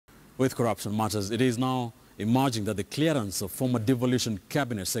With corruption matters, it is now emerging that the clearance of former devolution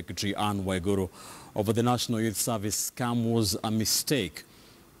cabinet secretary Anne Waiguru over the National Youth Service scam was a mistake.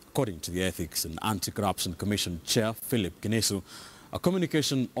 According to the Ethics and Anti-Corruption Commission Chair Philip Kinisu, a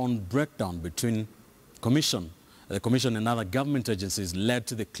communication on breakdown between the Commission and other government agencies led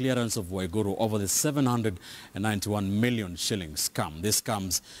to the clearance of Waiguru over the 791 million shillings scam. This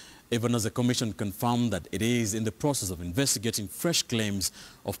comes even as the Commission confirmed that it is in the process of investigating fresh claims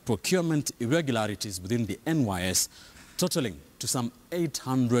of procurement irregularities within the NYS, totaling to some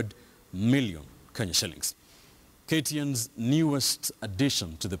 800 million Kenya shillings. KTN's newest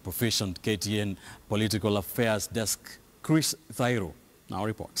addition to the proficient KTN Political Affairs Desk, Chris Thairo, now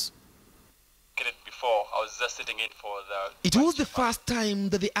reports. I was just sitting in for the... It was the first time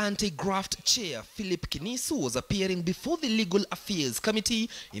that the anti-graft chair, Philip Kinisu, was appearing before the Legal Affairs Committee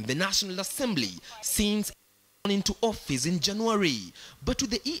in the National Assembly since into office in January. But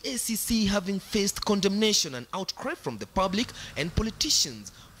with the Eacc having faced condemnation and outcry from the public and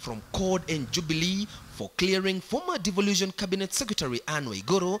politicians from CORD and Jubilee for clearing former devolution cabinet secretary Anne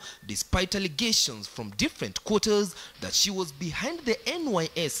Waiguru, despite allegations from different quarters that she was behind the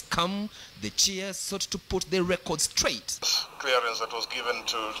NYS scam, the chair sought to put the record straight. Clearance that was given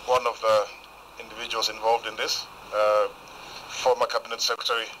to one of the individuals involved in this, former cabinet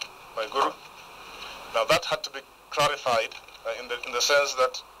secretary Waiguru. Now that had to be clarified in the sense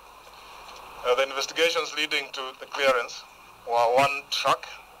that the investigations leading to the clearance were one track.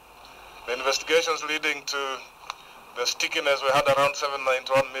 The investigations leading to the stickiness we had around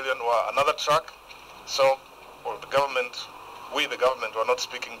 791 million were another track. So, well, we the government were not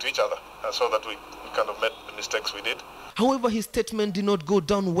speaking to each other, so that we kind of made the mistakes we did. However, his statement did not go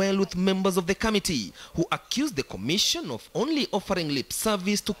down well with members of the committee, who accused the commission of only offering lip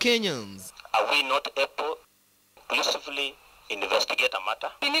service to Kenyans. Are we not able to exclusively investigate a matter?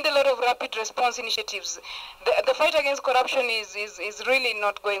 We need a lot of rapid response initiatives. The fight against corruption is really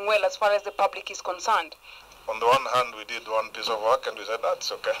not going well as far as the public is concerned. On the one hand, we did one piece of work and we said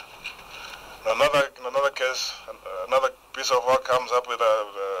that's okay. In another case, another piece of work comes up with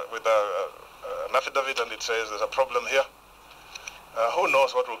an affidavit and it says there's a problem here. Who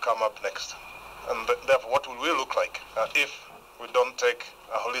knows what will come up next? And therefore, what will we look like if we don't take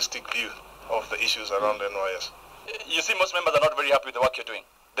a holistic view of the issues around NYS? You see, most members are not very happy with the work you're doing.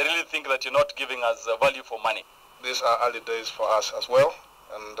 They really think that you're not giving us value for money. These are early days for us as well.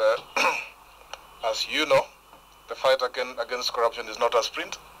 And as you know, the fight against corruption is not a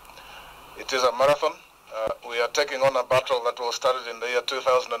sprint. It is a marathon. We are taking on a battle that was started in the year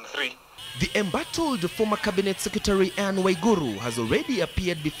 2003. The embattled former cabinet secretary Anne Waiguru has already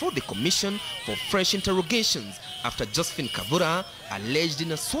appeared before the commission for fresh interrogations after Josephine Kavura alleged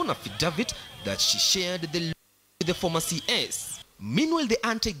in a sworn affidavit that she shared the former CS. Meanwhile, the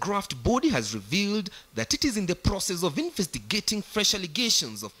anti-graft body has revealed that it is in the process of investigating fresh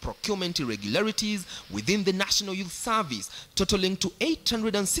allegations of procurement irregularities within the National Youth Service, totaling to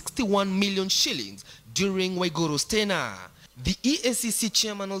 861 million shillings during Waiguru's tenure. The Eacc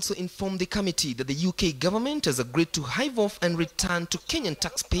chairman also informed the committee that the UK government has agreed to hive off and return to Kenyan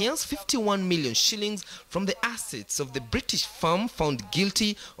taxpayers 51 million shillings from the assets of the British firm found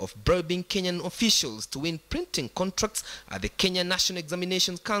guilty of bribing Kenyan officials to win printing contracts at the Kenya National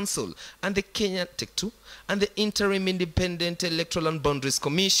Examinations Council and the Kenya Tech 2 and the Interim Independent Electoral and Boundaries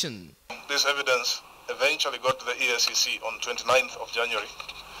Commission. This evidence eventually got to the Eacc on 29th of January,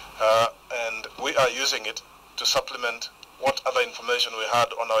 and we are using it to supplement what other information we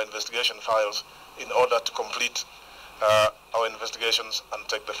had on our investigation files in order to complete our investigations and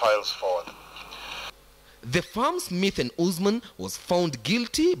take the files forward. The firm Smith & Usman was found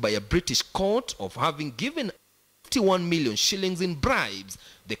guilty by a British court of having given 51 million shillings in bribes.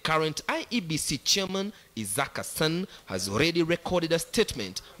 The current IEBC chairman, Eacc, has already recorded a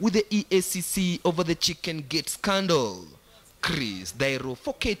statement with the Eacc over the Chicken Gate scandal. Chris Thairo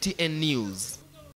for KTN News.